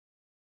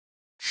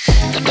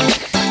Ben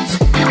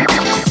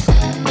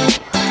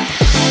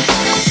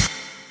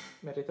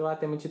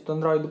ritrovati amici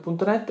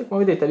TuttoAndroid.net.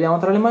 Come vedete abbiamo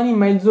tra le mani il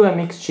Meizu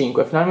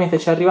MX5, finalmente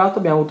ci è arrivato,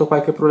 abbiamo avuto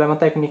qualche problema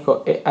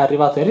tecnico e è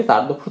arrivato in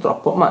ritardo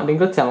purtroppo, ma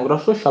ringraziamo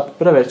Grosso Shop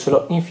per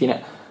avercelo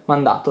infine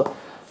mandato.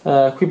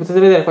 Qui potete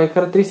vedere qualche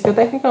caratteristica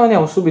tecnica, ma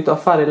andiamo subito a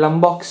fare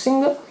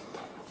l'unboxing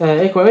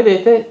e come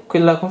vedete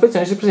quella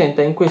confezione si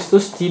presenta in questo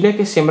stile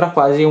che sembra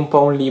quasi un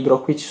po' un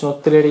libro. Qui ci sono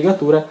tutte le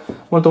rigature,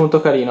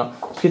 molto carino.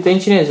 Scritte in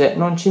cinese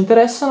non ci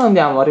interessano,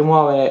 andiamo a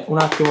rimuovere un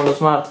attimo lo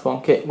smartphone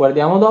che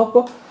guardiamo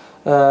dopo.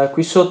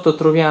 Qui sotto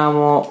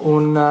troviamo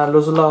lo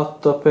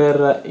slot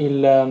per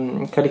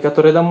il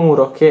caricatore da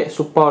muro che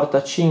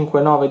supporta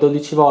 5, 9,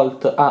 12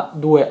 volt a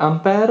 2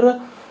 ampere,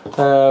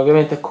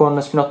 ovviamente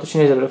con spinotto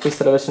cinese perché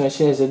questa è la versione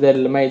cinese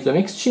del Meizu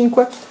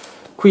MX5.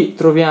 Qui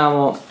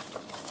troviamo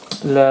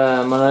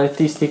la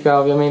manualettistica,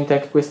 ovviamente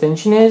anche questa in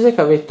cinese,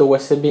 cavetto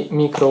USB,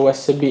 micro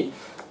USB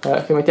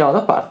che mettiamo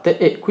da parte,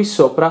 e qui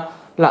sopra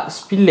la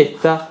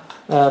spilletta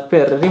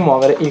per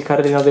rimuovere il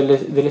carrellino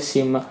delle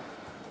SIM.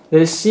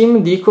 Delle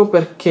SIM dico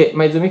perché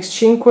Meizu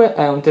MX5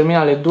 è un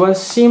terminale dual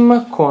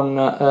SIM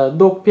con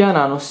doppia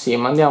nano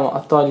SIM. Andiamo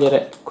a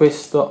togliere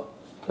questa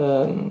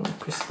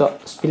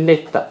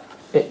spilletta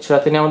e ce la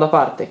teniamo da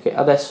parte che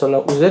adesso la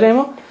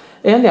useremo,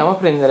 e andiamo a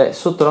prendere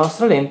sotto la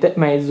nostra lente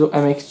Meizu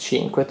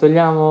MX5.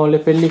 Togliamo le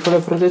pellicole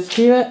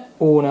protettive,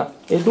 1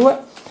 e 2,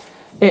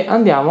 e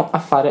andiamo a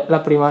fare la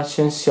prima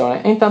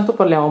accensione. E intanto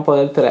parliamo un po'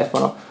 del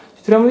telefono.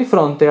 Ci troviamo di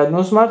fronte ad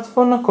uno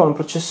smartphone con un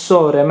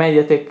processore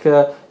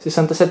MediaTek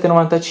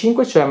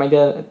 6795, cioè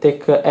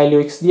MediaTek Helio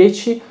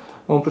X10,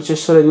 un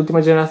processore di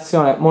ultima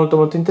generazione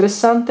molto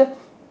interessante.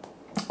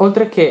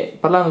 Oltre che,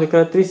 parlando di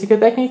caratteristiche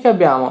tecniche,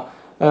 abbiamo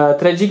 3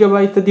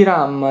 GB di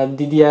RAM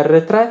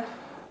DDR3,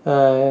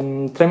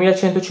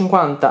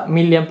 3150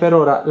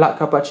 mAh la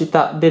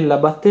capacità della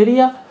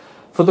batteria,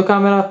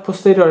 fotocamera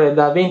posteriore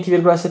da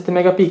 20,7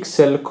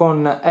 megapixel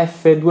con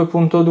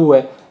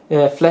f2.2,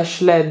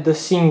 flash LED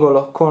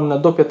singolo con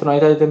doppia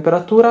tonalità di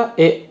temperatura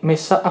e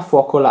messa a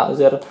fuoco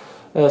laser,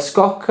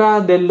 scocca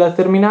del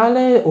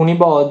terminale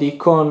unibody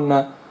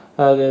con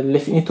le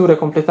finiture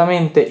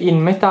completamente in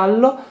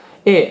metallo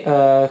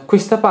e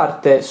questa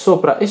parte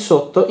sopra e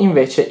sotto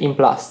invece in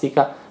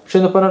plastica.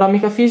 Facendo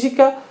panoramica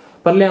fisica,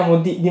 parliamo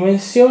di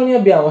dimensioni,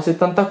 abbiamo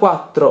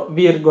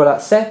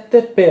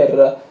 74,7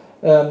 per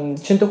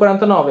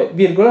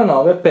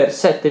 149,9 per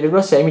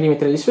 7,6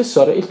 mm di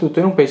spessore, il tutto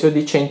in un peso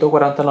di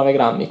 149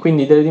 grammi,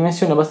 quindi delle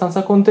dimensioni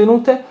abbastanza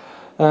contenute,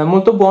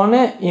 molto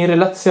buone in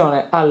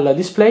relazione al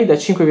display da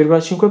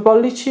 5,5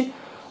 pollici,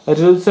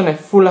 risoluzione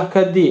Full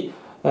HD,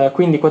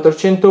 quindi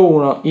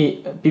 401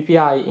 i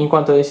ppi in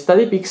quanto a densità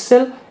di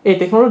pixel, e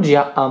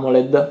tecnologia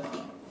AMOLED.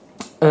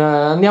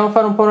 Andiamo a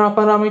fare un po' una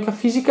panoramica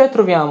fisica e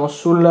troviamo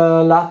sul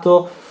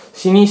lato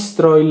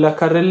sinistro il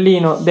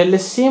carrellino delle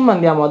SIM.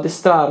 Andiamo ad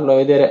estrarlo e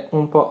vedere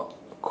un po'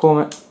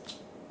 come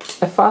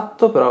è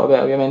fatto, però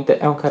vabbè, ovviamente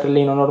è un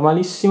carrellino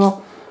normalissimo.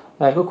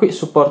 Ecco qui,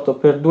 supporto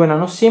per 2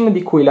 nano SIM,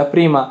 di cui la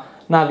prima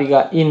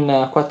naviga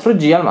in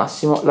 4G al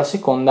massimo, la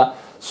seconda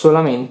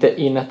solamente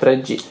in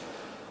 3G.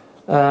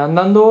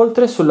 Andando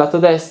oltre, sul lato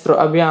destro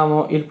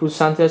abbiamo il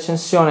pulsante di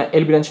accensione e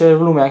il bilanciere del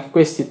volume, anche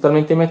questi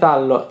totalmente in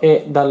metallo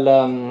e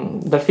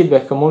dal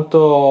feedback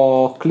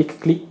molto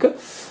click.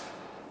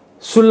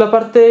 Sulla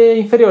parte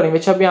inferiore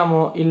invece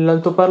abbiamo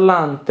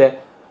l'altoparlante,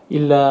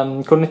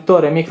 il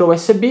connettore micro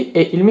USB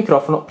e il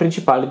microfono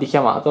principale di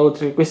chiamata,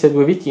 oltre che queste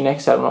due vitine che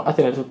servono a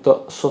tenere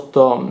tutto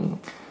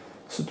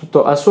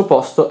tutto al suo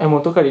posto, è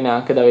molto carina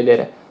anche da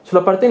vedere.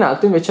 Sulla parte in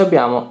alto invece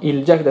abbiamo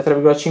il jack da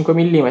 3,5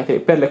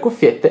 mm per le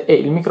cuffiette e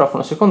il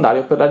microfono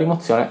secondario per la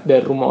rimozione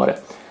del rumore.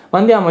 Ma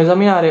andiamo a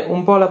esaminare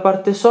un po' la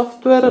parte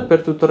software.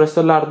 Per tutto il resto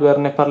dell'hardware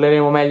ne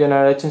parleremo meglio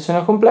nella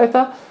recensione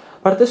completa.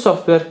 Parte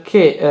software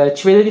che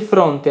ci vede di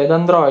fronte ad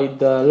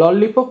Android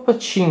Lollipop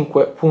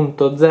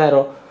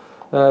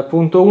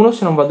 5.0.1,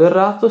 se non vado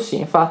errato, sì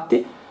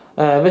infatti,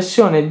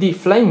 versione di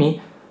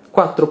Flyme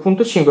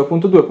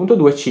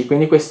 4.5.2.2c,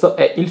 quindi questo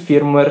è il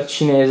firmware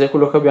cinese,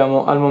 quello che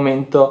abbiamo al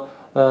momento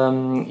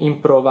in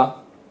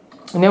prova.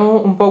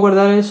 Andiamo un po' a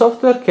guardare il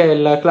software, che è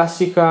la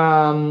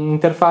classica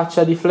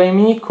interfaccia di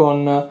Flyme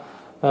con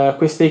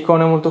queste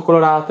icone molto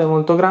colorate,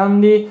 molto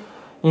grandi,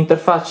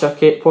 interfaccia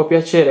che può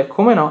piacere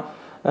come no,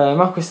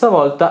 ma questa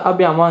volta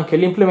abbiamo anche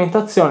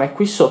l'implementazione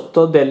qui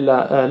sotto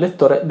del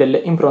lettore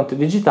delle impronte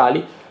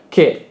digitali,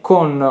 che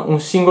con un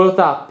singolo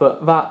tap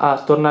va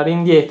a tornare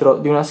indietro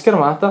di una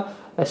schermata.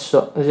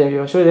 Adesso ad esempio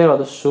vi faccio vedere,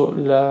 vado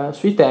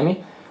sui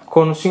temi,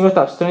 con un singolo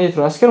tap si torna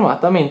indietro di una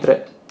schermata,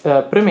 mentre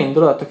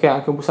premendolo, dato che è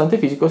anche un pulsante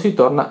fisico, si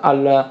torna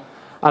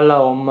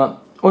alla home.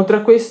 Oltre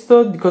a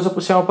questo, di cosa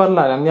possiamo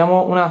parlare?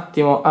 Andiamo un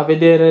attimo a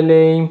vedere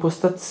le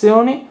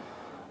impostazioni.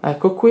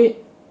 Ecco qui,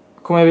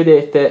 come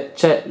vedete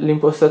c'è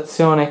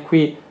l'impostazione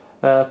qui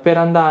per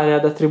andare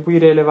ad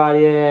attribuire le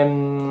varie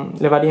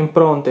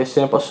impronte,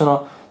 se ne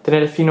possono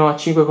tenere fino a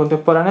 5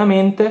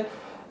 contemporaneamente.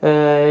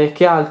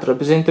 Che altro? È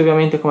presente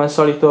ovviamente come al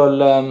solito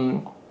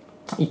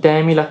i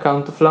temi,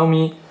 l'account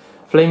Flyme,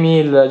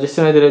 la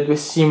gestione delle due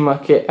SIM,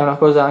 che è una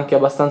cosa anche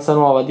abbastanza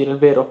nuova a dire il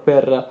vero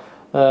per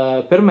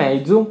per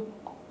Meizu,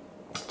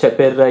 cioè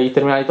per i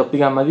terminali top di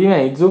gamma di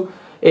Meizu,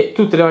 e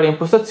tutte le varie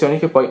impostazioni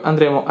che poi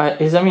andremo a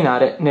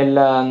esaminare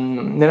nella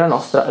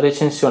nostra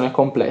recensione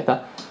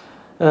completa.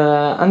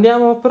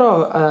 Andiamo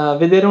però a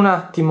vedere un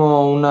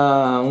attimo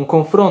un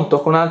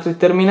confronto con altri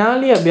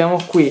terminali. Abbiamo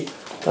qui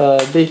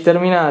dei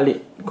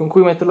terminali con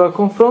cui metterlo al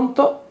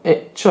confronto,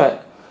 e cioè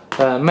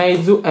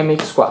Meizu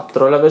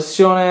MX4, la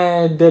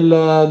versione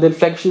del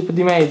flagship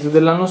di Meizu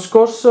dell'anno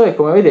scorso, e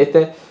come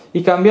vedete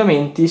i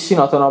cambiamenti si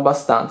notano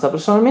abbastanza.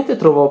 Personalmente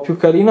trovo più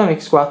carino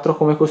MX4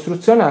 come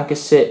costruzione, anche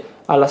se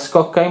ha la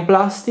scocca in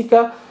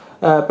plastica,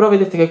 però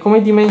vedete che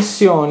come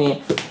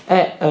dimensioni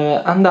è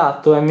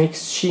andato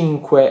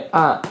MX5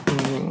 ad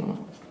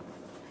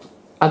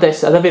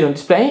avere un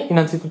display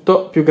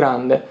innanzitutto più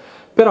grande,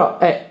 però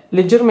è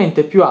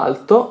leggermente più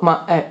alto,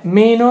 ma è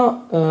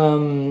meno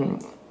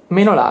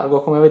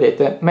largo. Come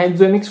vedete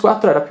Meizu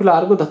MX4 era più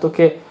largo, dato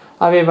che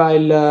aveva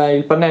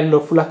il pannello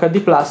Full HD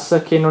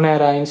Plus, che non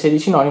era in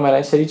 16 noni ma era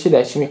in 16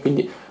 decimi,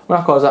 quindi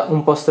una cosa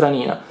un po'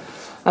 stranina.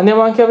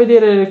 Andiamo anche a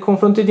vedere il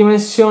confronto di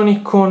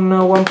dimensioni con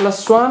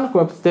OnePlus One.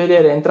 Come potete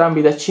vedere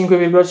entrambi da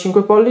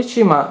 5,5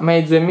 pollici, ma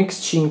Meizu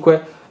MX5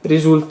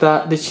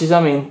 risulta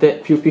decisamente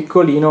più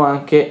piccolino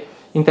anche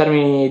in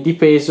termini di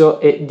peso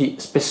e di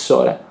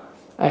spessore.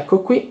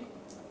 Ecco qui.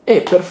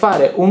 E per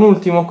fare un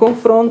ultimo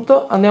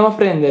confronto andiamo a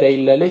prendere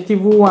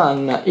l'ETV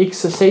One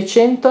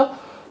X600,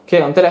 che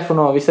è un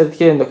telefono, vi state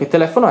chiedendo che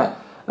telefono è,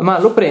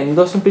 ma lo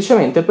prendo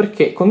semplicemente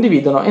perché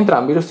condividono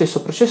entrambi lo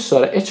stesso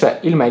processore, e cioè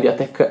il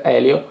MediaTek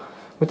Helio.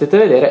 Potete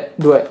vedere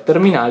due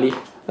terminali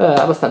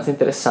abbastanza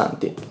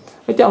interessanti.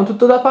 Mettiamo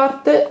tutto da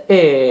parte,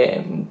 e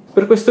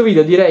per questo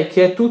video direi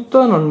che è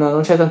tutto,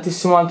 non c'è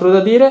tantissimo altro da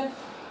dire.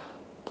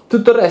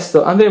 Tutto il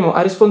resto andremo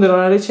a rispondere a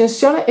una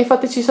recensione, e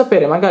fateci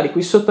sapere magari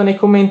qui sotto nei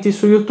commenti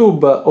su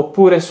YouTube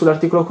oppure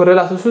sull'articolo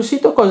correlato sul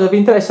sito cosa vi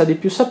interessa di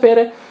più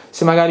sapere,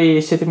 se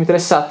magari siete più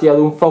interessati ad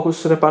un focus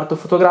sul reparto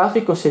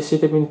fotografico, se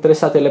siete più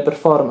interessati alle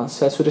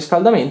performance e sul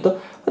riscaldamento.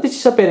 Fateci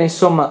sapere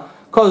insomma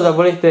cosa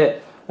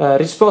volete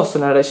risposto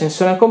nella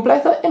recensione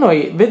completa, e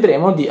noi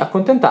vedremo di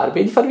accontentarvi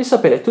e di farvi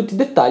sapere tutti i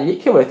dettagli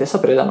che volete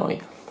sapere da noi.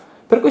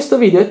 Per questo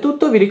video è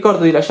tutto, vi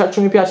ricordo di lasciarci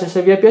un mi piace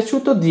se vi è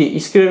piaciuto, di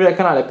iscrivervi al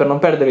canale per non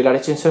perdervi la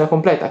recensione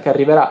completa che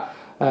arriverà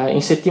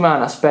in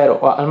settimana, spero,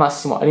 o al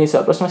massimo all'inizio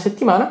della prossima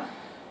settimana,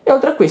 e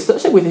oltre a questo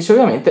seguiteci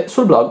ovviamente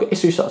sul blog e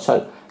sui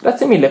social.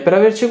 Grazie mille per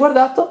averci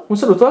guardato, un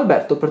saluto da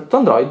Alberto per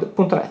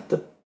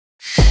TuttoAndroid.net.